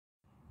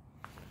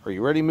Are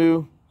you ready,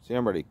 Moo? See,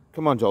 I'm ready.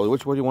 Come on, Jolly.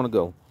 Which way do you want to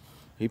go?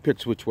 He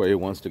picks which way he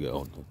wants to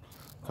go.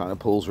 Kind of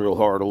pulls real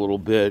hard a little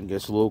bit.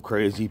 Gets a little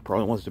crazy.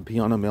 Probably wants to pee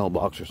on a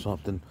mailbox or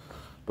something.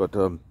 But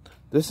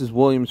this is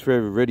William's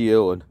favorite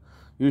video. And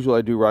usually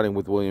I do riding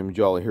with William and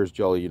Jolly. Here's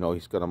Jolly. You know,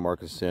 he's got to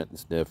mark his scent and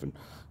sniff. And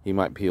he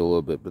might pee a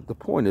little bit. But the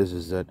point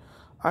is that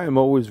I am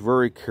always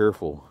very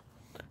careful.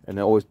 And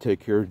I always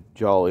take care of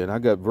Jolly. And I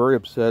got very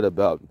upset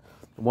about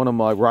one of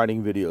my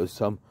riding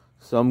videos.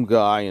 Some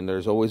guy, and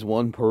there's always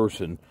one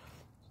person,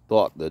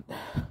 thought that,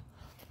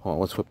 hold on,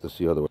 let's flip this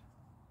the other way,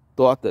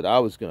 thought that I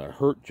was going to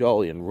hurt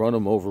Jolly and run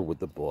him over with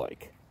the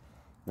bike.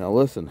 Now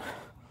listen,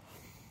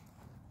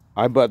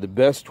 I buy the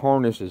best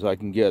harnesses I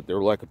can get.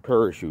 They're like a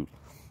parachute.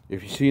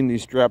 If you've seen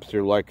these straps,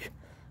 they're like,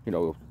 you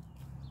know,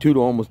 2 to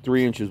almost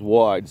 3 inches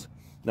wide.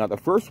 Now the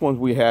first ones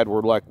we had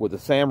were like with a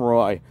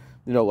samurai,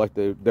 you know, like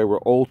they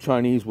were old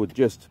Chinese with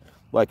just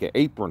like an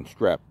apron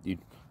strap. You'd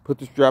put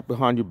the strap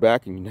behind your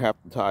back and you'd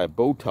have to tie a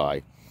bow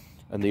tie.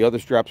 And the other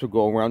straps would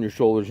go around your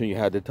shoulders and you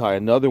had to tie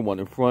another one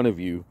in front of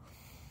you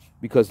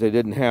because they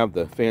didn't have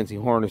the fancy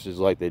harnesses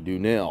like they do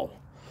now.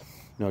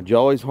 Now,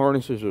 Jolly's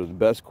harnesses are the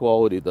best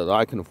quality that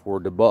I can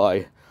afford to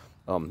buy.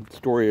 The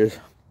story is,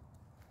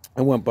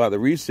 I went by the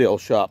resale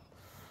shop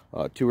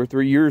 2 or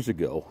 3 years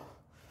ago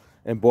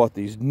and bought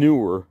these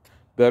newer,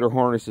 better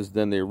harnesses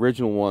than the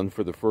original one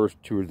for the first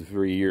 2 or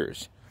 3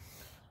 years.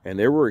 And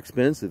they were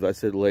expensive. I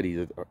said,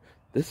 lady,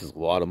 this is a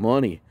lot of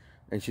money.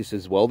 And she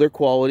says, well, they're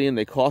quality and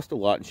they cost a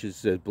lot. And she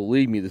says,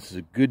 believe me, this is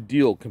a good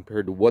deal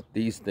compared to what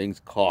these things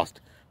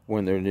cost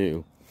when they're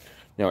new.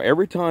 Now,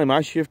 every time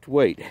I shift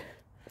weight,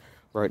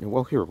 right now,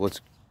 well, here, let's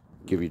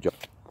give you Jolly.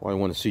 I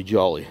want to see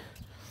Jolly.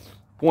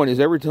 Point is,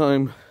 every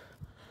time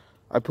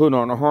I put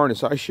on a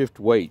harness, I shift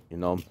weight. You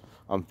know,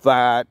 I'm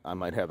fat, I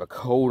might have a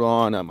coat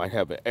on, I might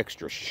have an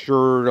extra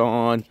shirt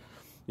on,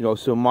 you know,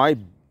 so my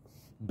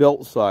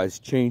belt size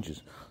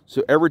changes.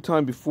 So every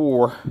time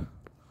before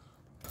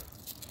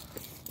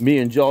me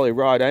and Jolly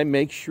ride, I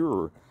make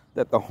sure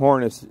that the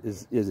harness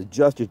is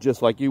adjusted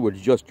just like you would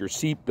adjust your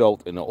seat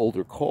belt in an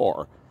older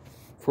car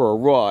for a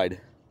ride.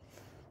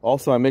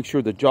 Also, I make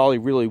sure that Jolly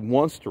really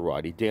wants to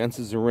ride. He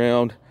dances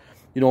around.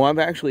 You know, I've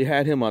actually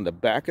had him on the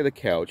back of the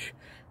couch,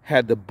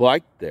 had the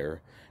bike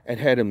there, and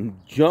had him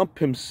jump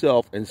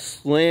himself and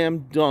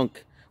slam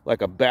dunk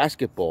like a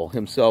basketball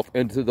himself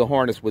into the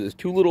harness with his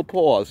 2 little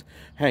paws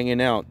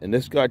hanging out. And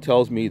this guy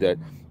tells me that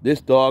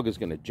this dog is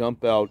going to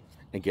jump out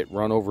and get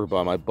run over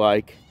by my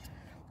bike.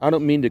 I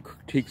don't mean to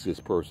critique this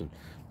person,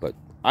 but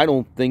I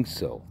don't think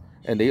so.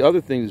 And the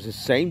other thing is, the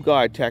same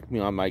guy attacked me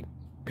on my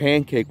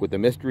pancake with a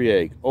mystery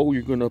egg. Oh,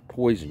 you're going to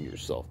poison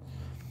yourself.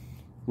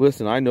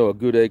 Listen, I know a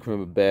good egg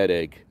from a bad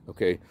egg,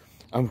 okay?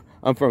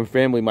 I'm from a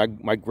family, my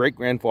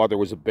great-grandfather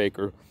was a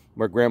baker.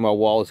 My grandma,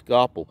 Wallace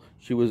Goppel,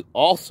 she was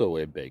also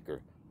a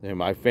baker. And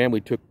my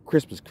family took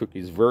Christmas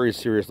cookies very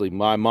seriously.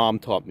 My mom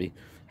taught me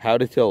how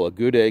to tell a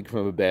good egg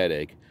from a bad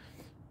egg.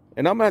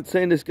 And I'm not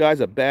saying this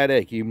guy's a bad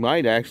egg. He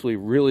might actually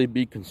really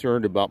be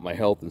concerned about my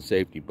health and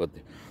safety. But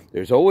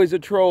there's always a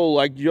troll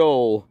like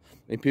Joel.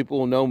 And people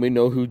who know me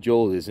know who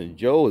Joel is. And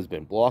Joel has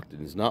been blocked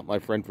and is not my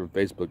friend from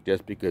Facebook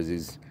just because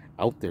he's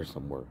out there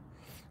somewhere.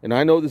 And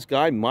I know this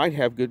guy might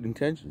have good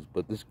intentions.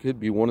 But this could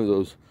be one of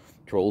those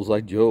trolls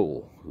like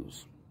Joel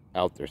who's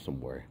out there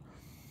somewhere.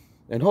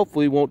 And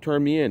hopefully he won't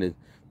turn me in and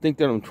think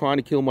that I'm trying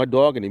to kill my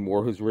dog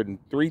anymore, who's ridden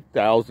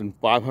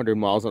 3,500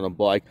 miles on a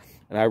bike.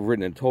 And I've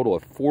ridden a total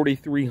of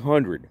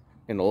 4,300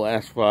 in the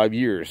last 5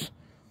 years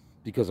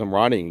because I'm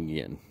riding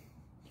again.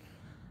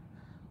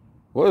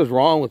 What is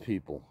wrong with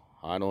people?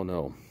 I don't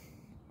know.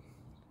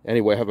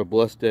 Anyway, have a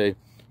blessed day.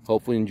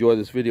 Hopefully enjoy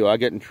this video. I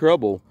get in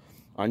trouble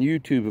on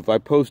YouTube if I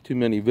post too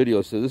many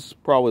videos. So this is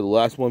probably the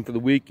last one for the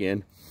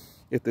weekend.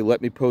 If they let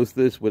me post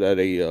this without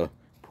a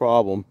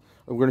problem.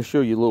 I'm going to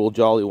show you little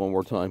Jolly one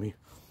more time.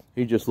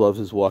 He just loves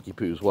his walkie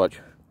poos.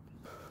 Watch.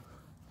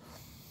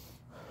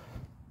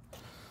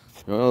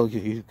 Well,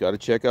 you got to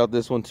check out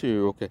this one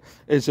too. Okay,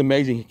 it's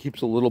amazing. He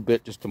keeps a little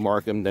bit just to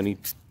mark him, then he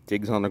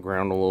digs on the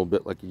ground a little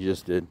bit like he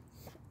just did.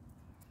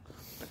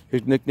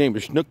 His nickname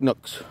is Schnook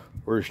Nooks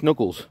or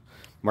Schnookles.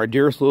 My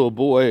dearest little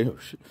boy,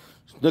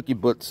 Snooky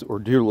Butts, or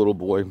dear little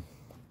boy.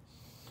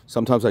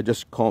 Sometimes I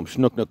just call him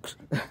Schnook Nooks.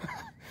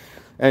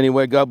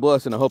 Anyway, God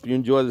bless, and I hope you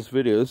enjoy this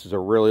video. This is a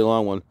really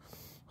long one.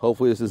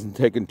 Hopefully this isn't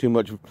taking too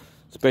much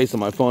space on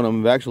my phone.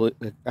 I'm actually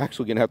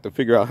going to have to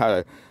figure out how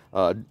to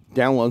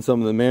download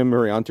some of the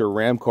memory onto a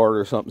RAM card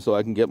or something so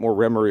I can get more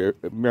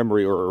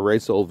memory or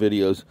erase old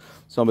videos.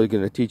 Somebody's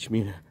going to teach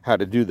me how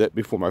to do that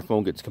before my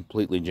phone gets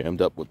completely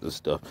jammed up with this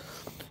stuff.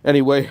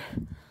 Anyway,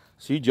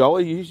 see,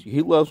 Jolly,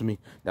 he loves me.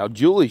 Now,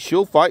 Julie,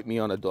 she'll fight me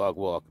on a dog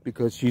walk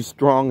because she's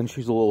strong and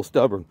she's a little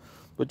stubborn.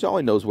 But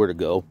Jolly knows where to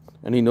go,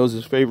 and he knows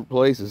his favorite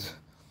places.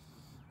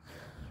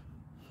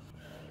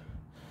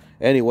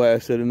 Anyway, I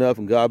said enough,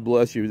 and God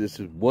bless you. This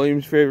is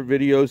William's favorite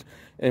videos,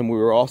 and we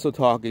were also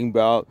talking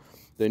about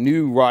the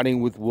new Riding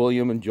with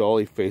William and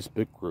Jolly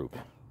Facebook group.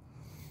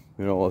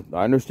 You know,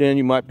 I understand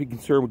you might be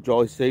concerned with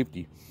Jolly's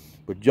safety,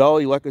 but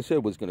Jolly, like I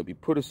said, was going to be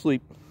put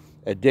asleep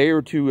a day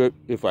or two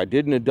if I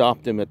didn't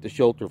adopt him at the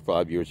shelter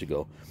 5 years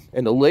ago.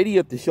 And the lady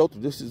at the shelter,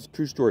 this is a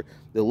true story,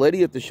 the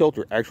lady at the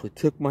shelter actually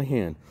took my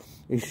hand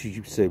and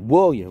she said,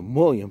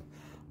 William,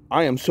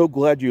 I am so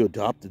glad you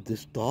adopted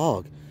this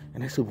dog.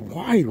 And I said,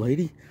 why,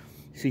 lady?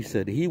 She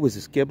said he was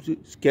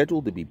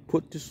scheduled to be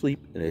put to sleep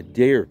in a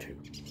day or two.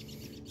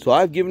 So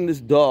I've given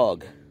this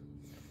dog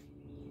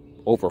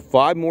over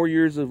 5 more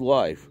years of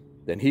life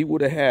than he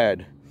would have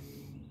had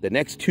the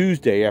next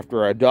Tuesday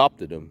after I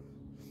adopted him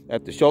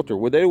at the shelter,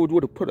 where they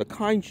would have put a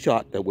kind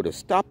shot that would have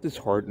stopped his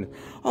heart. And,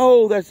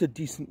 oh, that's a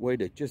decent way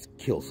to just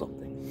kill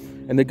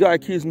something. And the guy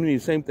accused me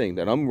of the same thing,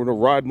 that I'm going to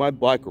ride my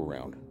bike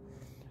around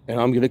and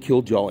I'm going to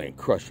kill Jolly and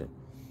crush him.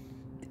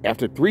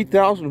 After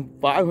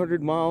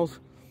 3,500 miles,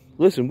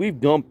 listen, we've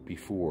dumped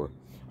before.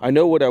 I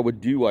know what I would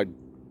do. I'd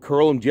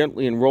curl him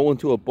gently and roll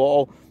into a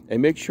ball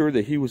and make sure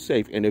that he was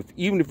safe. And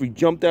even if we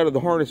jumped out of the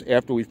harness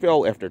after we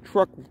fell, after a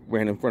truck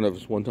ran in front of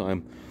us one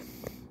time,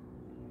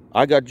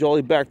 I got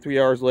Jolly back 3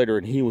 hours later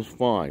and he was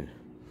fine.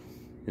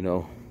 You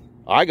know,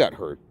 I got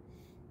hurt,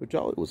 but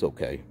Jolly was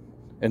okay.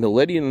 And the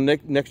lady in the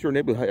next door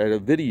neighborhood had a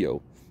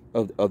video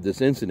of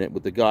this incident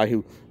with the guy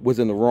who was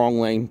in the wrong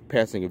lane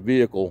passing a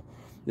vehicle,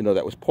 you know,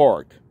 that was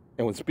parked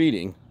and was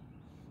speeding.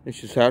 And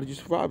she said, how did you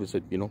survive? I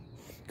said, you know,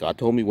 God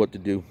told me what to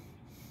do.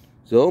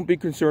 So don't be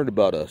concerned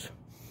about us.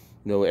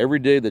 You know, every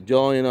day that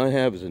Jolly and I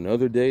have is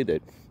another day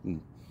that, you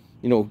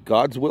know,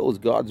 God's will is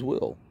God's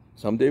will.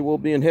 Someday we'll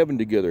be in heaven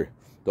together.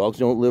 Dogs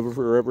don't live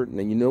forever. And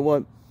then you know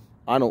what?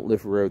 I don't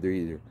live forever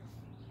either.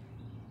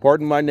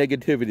 Pardon my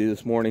negativity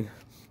this morning.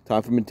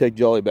 Time for me to take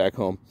Jolly back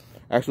home.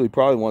 Actually, he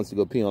probably wants to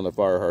go pee on the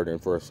fire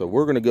hydrant first. So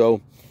we're going to go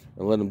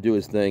and let him do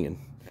his thing and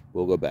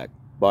we'll go back.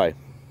 Bye.